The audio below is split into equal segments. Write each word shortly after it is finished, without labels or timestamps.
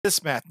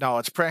This math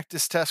knowledge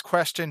practice test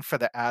question for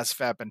the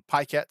ASVAB and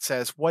PiCAT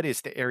says, what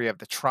is the area of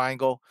the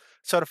triangle?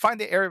 So to find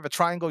the area of a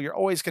triangle, you're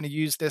always going to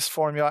use this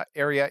formula.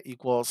 Area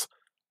equals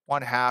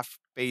 1/2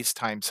 base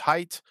times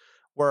height,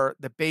 where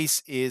the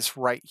base is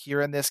right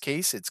here in this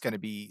case. It's going to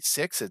be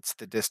 6. It's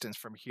the distance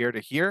from here to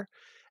here.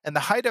 And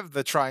the height of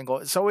the triangle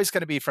is always going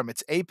to be from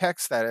its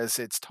apex, that is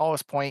its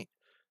tallest point,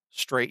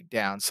 straight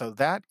down. So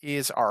that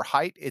is our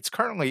height. It's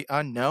currently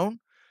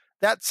unknown.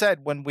 That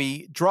said, when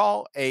we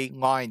draw a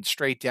line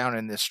straight down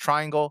in this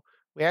triangle,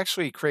 we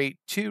actually create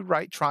two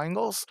right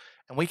triangles,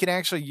 and we can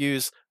actually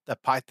use the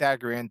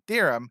Pythagorean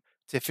theorem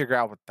to figure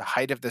out what the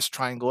height of this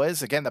triangle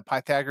is. Again, the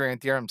Pythagorean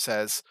theorem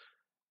says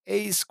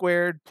a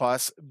squared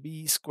plus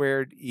b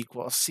squared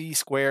equals c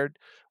squared,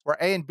 where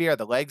a and b are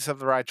the legs of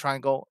the right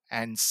triangle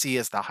and c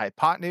is the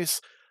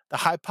hypotenuse. The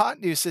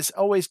hypotenuse is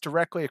always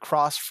directly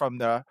across from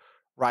the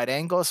right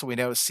angle, so we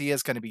know c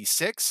is going to be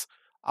 6.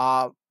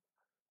 Uh,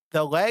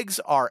 the legs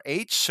are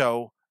h,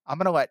 so I'm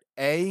going to let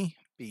A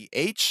be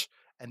h,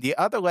 and the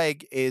other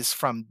leg is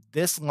from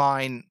this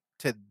line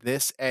to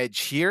this edge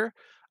here.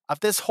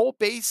 If this whole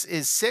base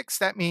is 6,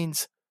 that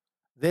means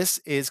this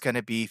is going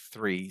to be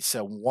 3.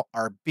 So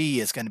our B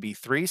is going to be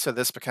 3, so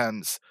this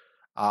becomes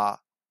uh,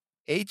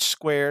 h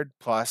squared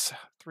plus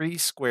 3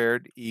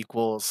 squared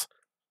equals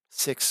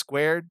 6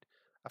 squared.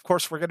 Of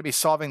course, we're going to be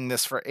solving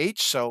this for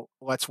h, so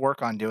let's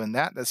work on doing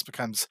that. This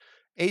becomes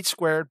h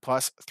squared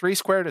plus 3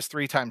 squared is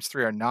 3 times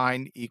 3 are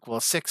 9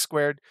 equals 6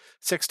 squared.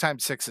 6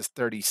 times 6 is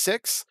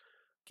 36.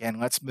 Again,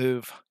 let's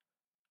move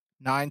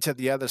 9 to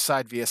the other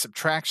side via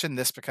subtraction.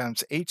 This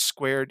becomes h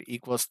squared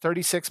equals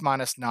 36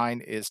 minus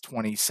 9 is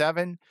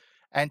 27.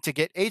 And to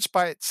get h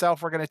by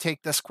itself, we're going to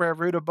take the square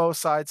root of both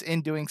sides.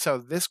 In doing so,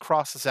 this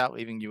crosses out,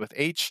 leaving you with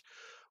h.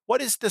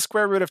 What is the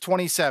square root of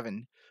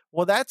 27?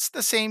 Well, that's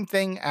the same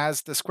thing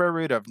as the square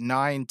root of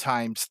 9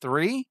 times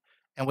 3.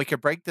 And we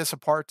could break this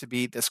apart to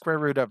be the square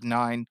root of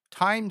 9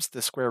 times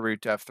the square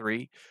root of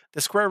 3.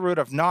 The square root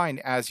of 9,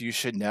 as you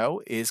should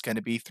know, is going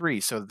to be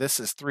 3. So this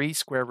is 3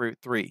 square root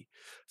 3.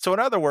 So in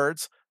other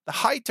words, the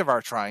height of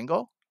our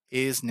triangle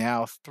is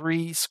now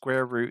 3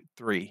 square root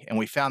 3. And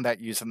we found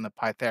that using the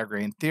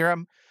Pythagorean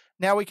theorem.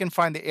 Now we can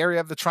find the area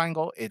of the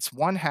triangle. It's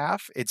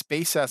 1/2. Its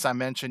base, as I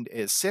mentioned,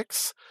 is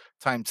 6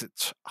 times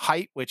its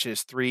height, which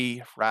is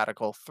 3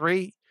 radical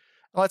 3.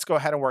 Let's go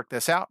ahead and work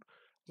this out.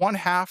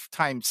 1/2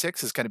 times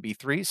 6 is going to be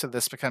 3, so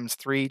this becomes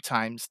 3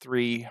 times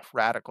 3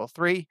 radical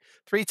 3.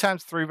 3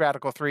 times 3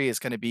 radical 3 is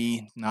going to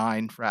be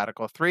 9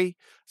 radical 3.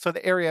 So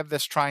the area of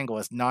this triangle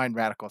is 9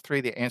 radical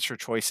 3. The answer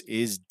choice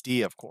is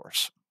D, of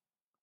course.